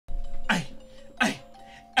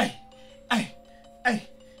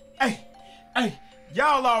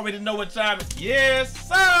Y'all already know what time it is. Yes,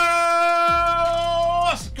 sir!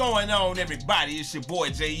 What's going on, everybody? It's your boy,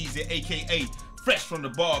 Eazy, a.k.a. Fresh from the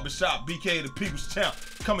Barbershop, BK the People's Champ,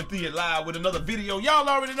 coming through you live with another video. Y'all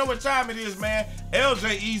already know what time it is, man.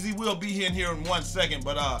 LJ Eazy will be in here in 1 second,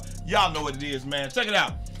 but y'all know what it is, man. Check it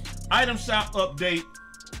out. Item shop update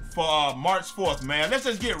for March 4th, man. Let's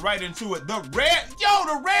just get right into it. The Red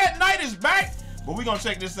Knight is back. But we're gonna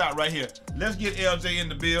check this out right here. Let's get LJ in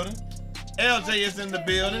the building. LJ is in the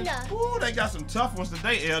building. Ooh, they got some tough ones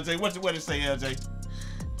today, LJ. What it say, LJ?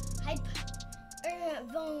 Hypernova.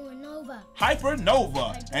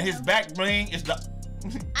 Hypernova. And his back bling is the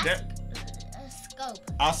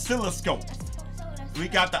oscilloscope. We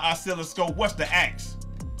got the oscilloscope. What's the axe?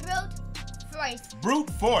 Brute force. Brute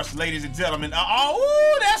force, ladies and gentlemen.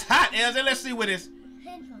 Oh, that's hot, LJ. Let's see what it's.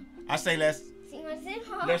 I say let's see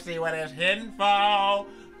what it's hidden for.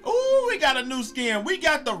 Ooh, we got a new skin. We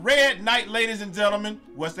got the Red Knight, ladies and gentlemen.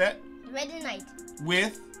 What's that? Red Knight.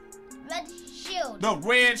 With? Red shield. The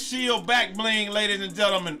red shield back bling, ladies and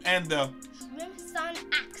gentlemen. And the Crimson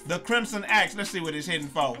axe. The Crimson axe. Let's see what it's hidden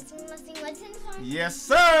for. Let's see what's hidden for. Yes,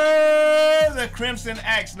 sir. The Crimson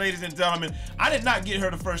axe, ladies and gentlemen. I did not get her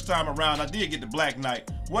the first time around. I did get the Black Knight.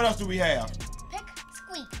 What else do we have?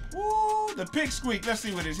 Squeak. Ooh, the pig squeak. Let's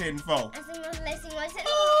see what it's hidden for. Let's see what's hidden.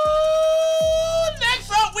 Ooh,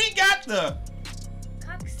 next up we got the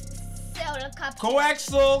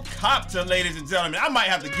COAXIAL COPTER, ladies and gentlemen. I might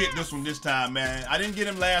have to get this one this time, man. I didn't get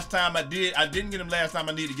him last time. I didn't get him last time.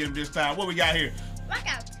 I need to get him this time. What we got here? Rock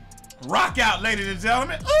out. Rock out, ladies and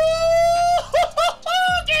gentlemen. Ooh,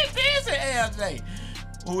 get busy, LJ.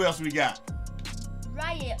 Who else we got?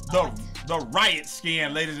 Riot. The Riot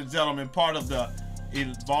skin, ladies and gentlemen, part of the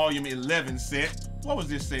volume 11 set. What was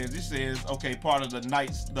this saying? This says, okay, part of the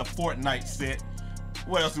Fortnite set.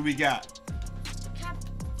 What else do we got?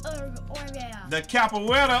 CAPOEIRA. The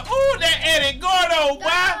CAPOEIRA. Ooh, that Eddie Gordo, boy.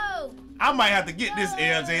 I might have to get this,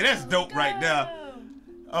 LJ. That's dope right there.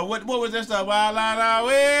 What was this stuff?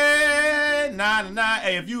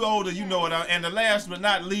 Hey, if you older, you know what. And the last but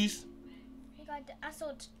not least, the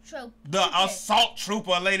assault trooper. The assault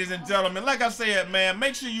trooper, ladies and gentlemen. Like I said, man,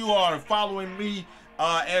 make sure you are following me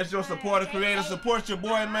as your supporter creator. Support your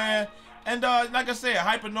boy, man. And like I said,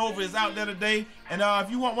 Hypernova is out there today. And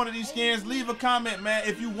if you want one of these skins, leave a comment, man.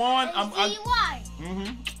 If you want,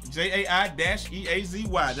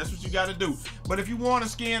 J-A-I-E-A-Z-Y. That's what you got to do. But if you want a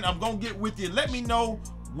skin, I'm going to get with you. Let me know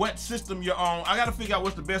what system you're on. I got to figure out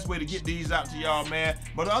what's the best way to get these out to y'all, man.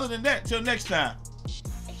 But other than that, till next time.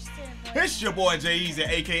 It's your boy Eazy,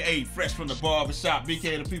 a.k.a. Fresh from the Barbershop,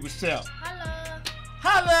 BK the People's Champ. Holla.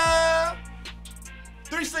 Holla.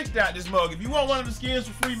 360 out this mug. If you want one of the skins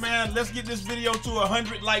for free, man, let's get this video to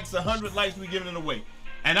 100 likes. 100 likes, we giving it away.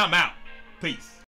 And I'm out. Peace.